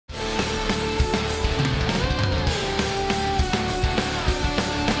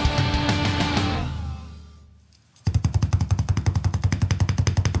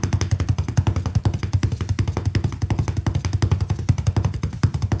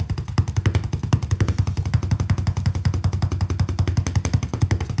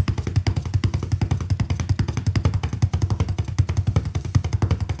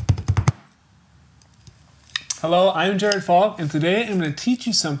Hello, I'm Jared Falk, and today I'm going to teach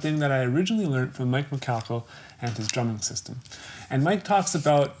you something that I originally learned from Mike McCalco and his drumming system. And Mike talks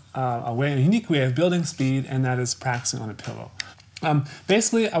about a unique way of building speed, and that is practicing on a pillow.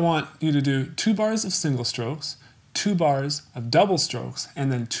 Basically, I want you to do 2 bars of single strokes, 2 bars of double strokes,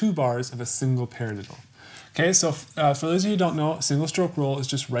 and then 2 bars of a single paradiddle. Okay, so for those of you who don't know, a single stroke roll is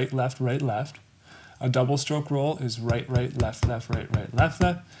just right, left, right, left. A double stroke roll is right, right, left, left, right, right, left,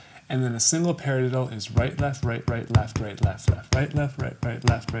 left. And then a single paradiddle is right, left, right, right, left, right, left, left, right, left, right, right,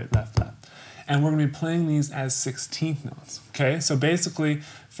 left, right, left, left. And we're going to be playing these as 16th notes. Okay, so basically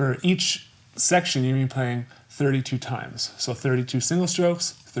for each section you're going to be playing 32 times. So 32 single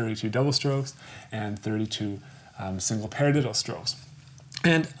strokes, 32 double strokes, and 32 single paradiddle strokes.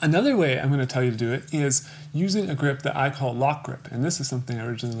 And another way I'm going to tell you to do it is using a grip that I call lock grip. And this is something I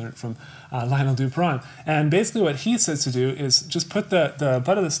originally learned from Lionel Dupron. And basically what he says to do is just put the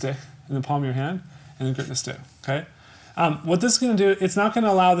butt of the stick in the palm of your hand and then grip the stick, okay? What this is going to do, it's not going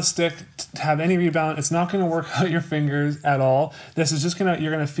to allow the stick to have any rebound. It's not going to work out your fingers at all. This is just going to,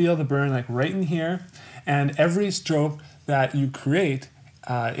 you're going to feel the burn like right in here. And every stroke that you create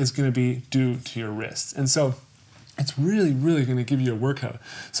is going to be due to your wrists. And so it's really, really going to give you a workout.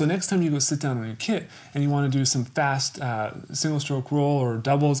 So next time you go sit down on your kit and you want to do some fast single stroke roll or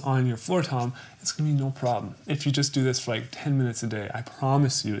doubles on your floor tom, it's going to be no problem. If you just do this for like 10 minutes a day, I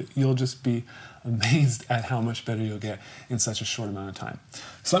promise you, you'll just be amazed at how much better you'll get in such a short amount of time.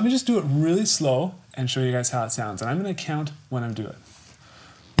 So let me just do it really slow and show you guys how it sounds. And I'm going to count when I do it.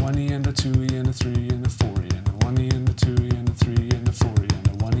 1 E and a 2 E and a 3 E and a 4 E and a 1 E and a 2 E and a 3 E and a 4 E and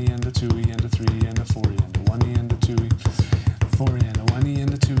a 1 E and a 2 E and a 3 E and a 4 E and a 1 E and a 2 E, 4 E and a 1 E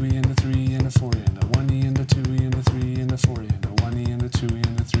and a 2 E and a 3 E and a 4 E and a 1 E and a 2 E and a 3 E and a 4 E and a 1 E and a 2 E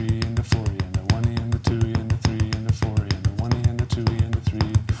and a 3 E and a 4 E and a 1 E and a 2 E and a 3 E and a 4 E and a 1 E and a 2 E and a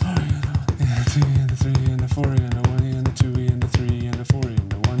 3 E and a 3 and a 4 E and a 1 E and a 2 E and a 3 E and a 4 E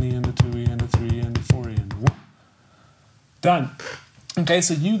and a 1 E and a 2 E and a 3 E and a 4 E and a 1. Done. Okay,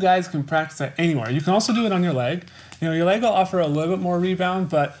 so you guys can practice that anywhere. You can also do it on your leg. You know, your leg will offer a little bit more rebound,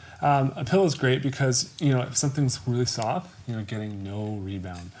 but a pillow is great because, you know, if something's really soft, you know, getting no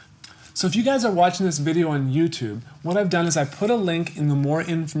rebound. So if you guys are watching this video on YouTube, what I've done is I put a link in the more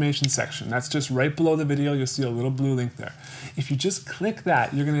information section. That's just right below the video. You'll see a little blue link there. If you just click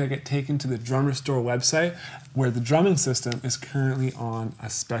that, you're going to get taken to the Drummer Store website where the drumming system is currently on a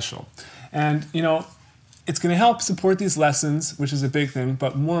special. And, you know, it's going to help support these lessons, which is a big thing,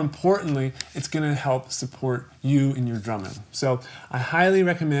 but more importantly, it's going to help support you in your drumming. So I highly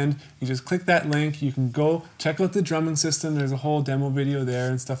recommend you just click that link. You can go check out the drumming system. There's a whole demo video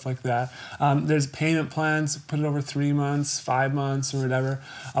there and stuff like that. There's payment plans, put it over 3 months, 5 months, or whatever,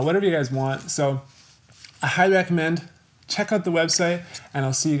 whatever you guys want. So I highly recommend check out the website, and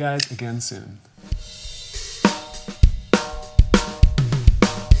I'll see you guys again soon.